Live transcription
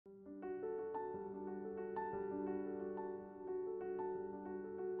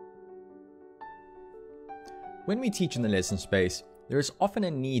When we teach in the lesson space, there is often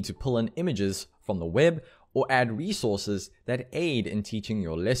a need to pull in images from the web or add resources that aid in teaching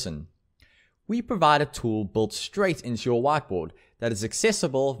your lesson. We provide a tool built straight into your whiteboard that is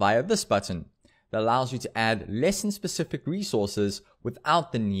accessible via this button that allows you to add lesson-specific resources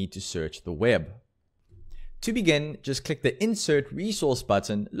without the need to search the web. To begin, just click the Insert Resource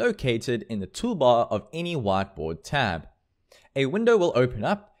button located in the toolbar of any whiteboard tab. A window will open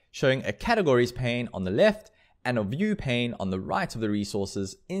up showing a Categories pane on the left and a View pane on the right of the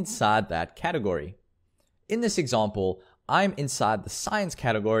resources inside that category. In this example, I'm inside the Science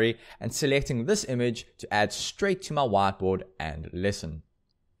category and selecting this image to add straight to my whiteboard and lesson.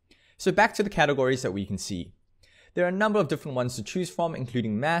 So back to the categories that we can see. There are a number of different ones to choose from,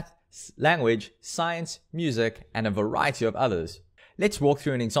 including math, language, science, music, and a variety of others. Let's walk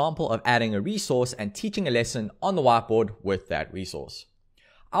through an example of adding a resource and teaching a lesson on the whiteboard with that resource.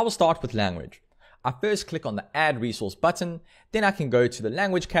 I will start with language. I first click on the Add Resource button, then I can go to the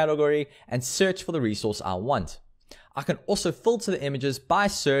language category and search for the resource I want. I can also filter the images by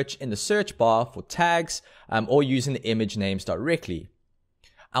search in the search bar for tags or using the image names directly.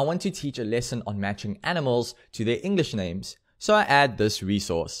 I want to teach a lesson on matching animals to their English names, so I add this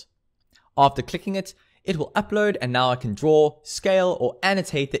resource. After clicking it, it will upload and now I can draw, scale, or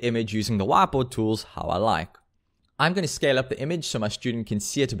annotate the image using the whiteboard tools how I like. I'm going to scale up the image so my student can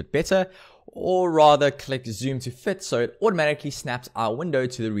see it a bit better, or rather click zoom to fit so it automatically snaps our window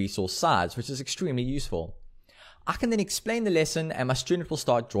to the resource size, which is extremely useful. I can then explain the lesson and my student will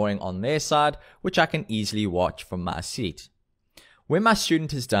start drawing on their side, which I can easily watch from my seat. When my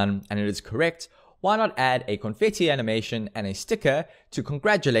student is done and it is correct, why not add a confetti animation and a sticker to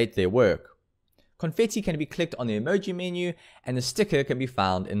congratulate their work? Confetti can be clicked on the emoji menu and the sticker can be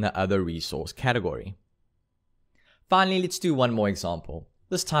found in the other resource category. Finally, let's do one more example,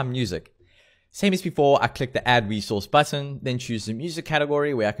 this time music. Same as before, I click the Add Resource button, then choose the music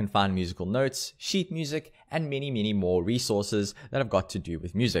category where I can find musical notes, sheet music, and many more resources that have got to do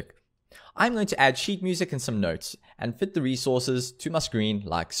with music. I'm going to add sheet music and some notes and fit the resources to my screen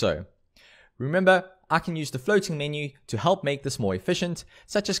like so. Remember, I can use the floating menu to help make this more efficient,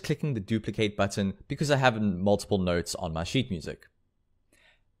 such as clicking the duplicate button because I have multiple notes on my sheet music.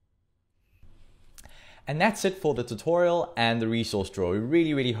 And that's it for the tutorial and the resource drawer. We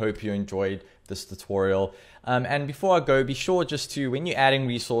really hope you enjoyed this tutorial. And before I go, be sure just to, when you're adding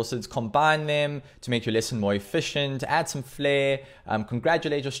resources, combine them to make your lesson more efficient, add some flair,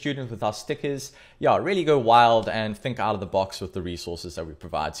 congratulate your student with our stickers. Yeah, really go wild and think out of the box with the resources that we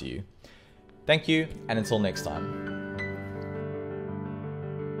provide to you. Thank you, and until next time.